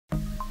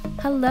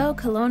Hello,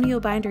 Colonial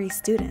Bindery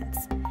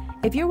students.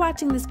 If you're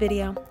watching this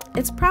video,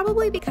 it's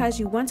probably because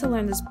you want to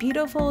learn this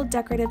beautiful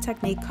decorative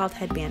technique called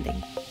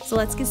headbanding. So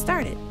let's get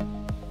started.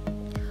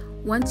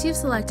 Once you've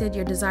selected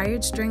your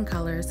desired string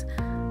colors,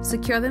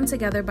 secure them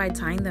together by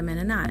tying them in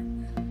a knot.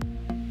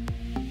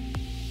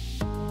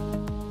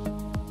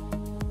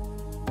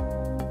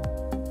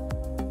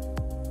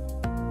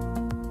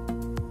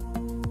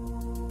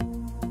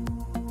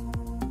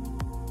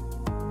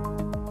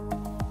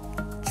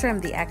 Trim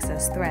the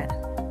excess thread.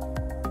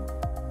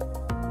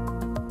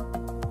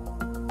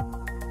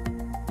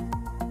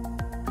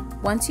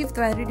 Once you've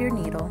threaded your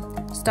needle,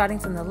 starting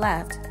from the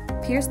left,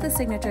 pierce the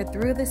signature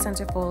through the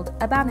center fold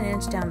about an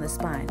inch down the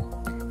spine.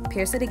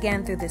 Pierce it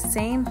again through the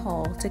same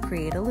hole to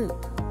create a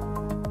loop.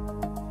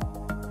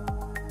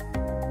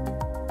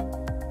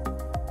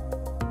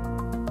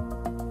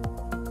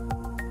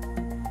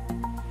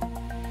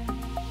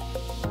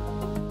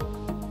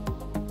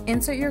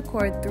 Insert your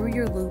cord through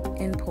your loop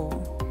and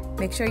pull.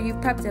 Make sure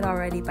you've prepped it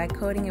already by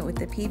coating it with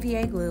the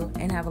PVA glue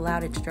and have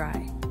allowed it to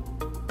dry.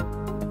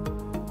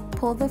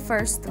 Pull the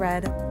first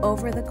thread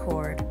over the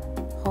cord,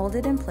 hold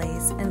it in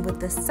place, and with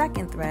the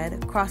second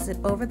thread, cross it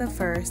over the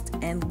first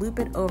and loop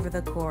it over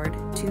the cord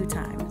 2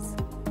 times.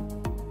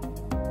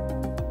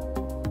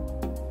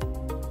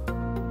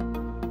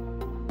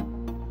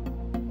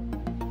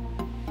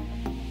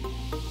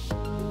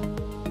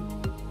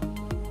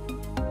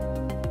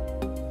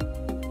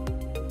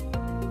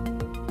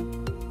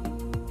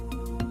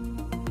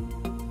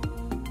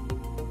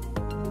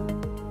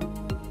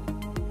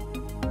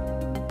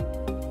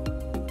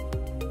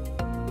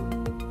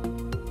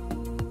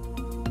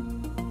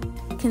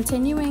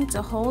 Continuing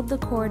to hold the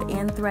cord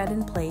and thread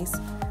in place,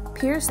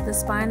 pierce the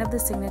spine of the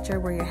signature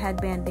where your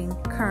headbanding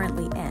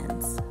currently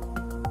ends.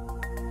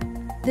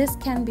 This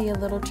can be a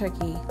little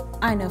tricky,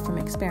 I know from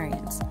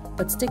experience,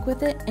 but stick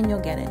with it and you'll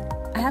get it.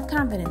 I have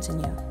confidence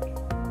in you.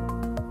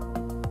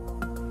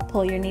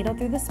 Pull your needle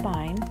through the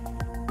spine,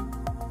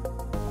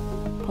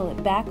 pull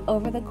it back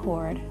over the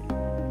cord,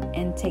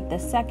 and take the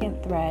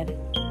second thread,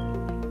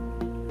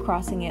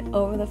 crossing it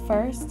over the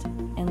first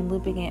and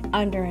looping it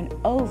under and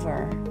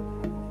over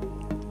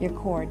your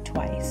cord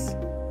twice.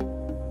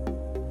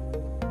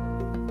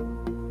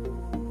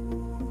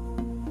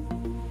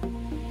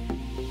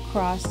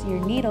 Cross your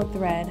needle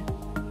thread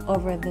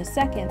over the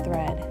second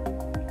thread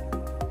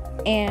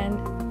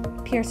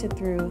and pierce it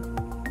through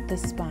the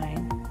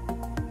spine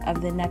of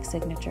the next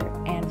signature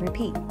and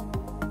repeat.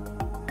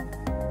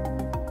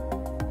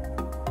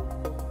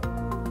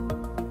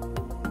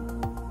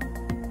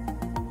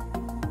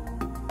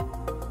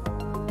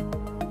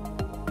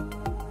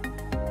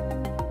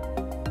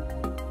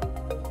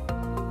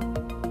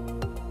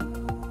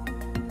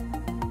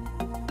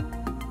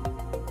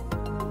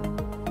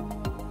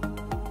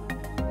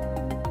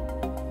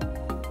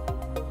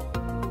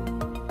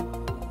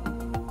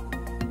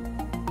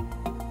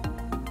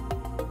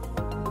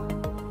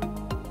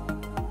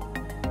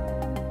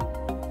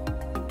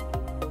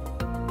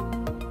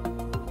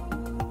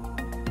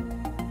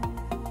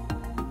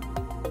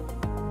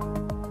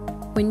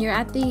 When you're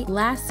at the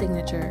last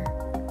signature,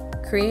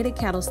 create a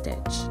kettle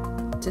stitch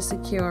to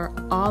secure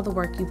all the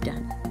work you've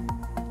done.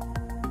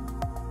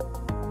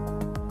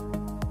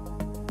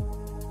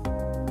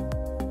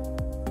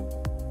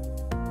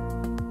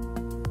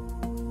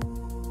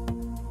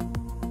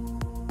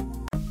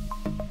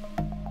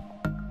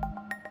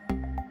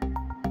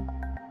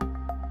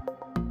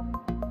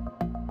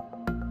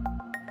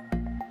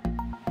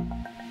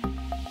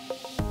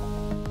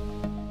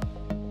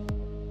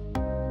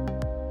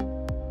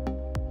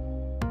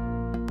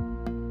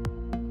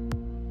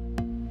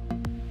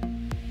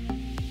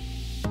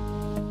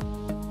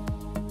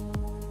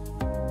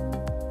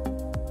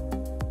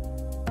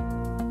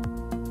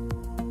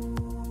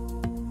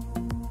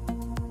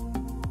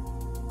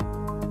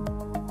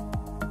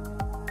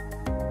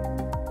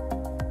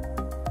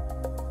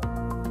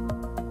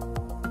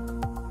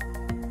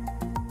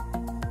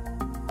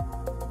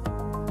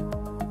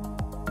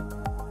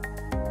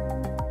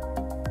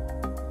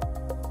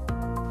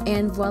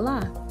 And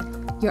voila,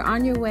 you're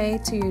on your way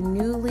to your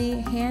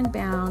newly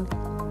hand-bound,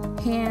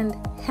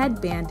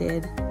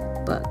 headbanded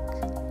book.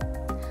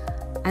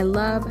 I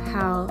love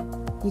how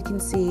you can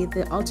see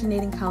the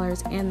alternating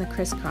colors and the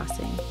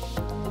crisscrossing.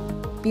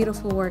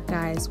 Beautiful work,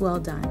 guys, well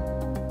done.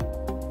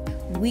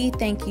 We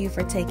thank you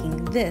for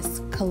taking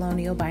this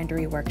Colonial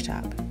Bindery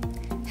workshop.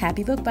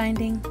 Happy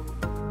bookbinding!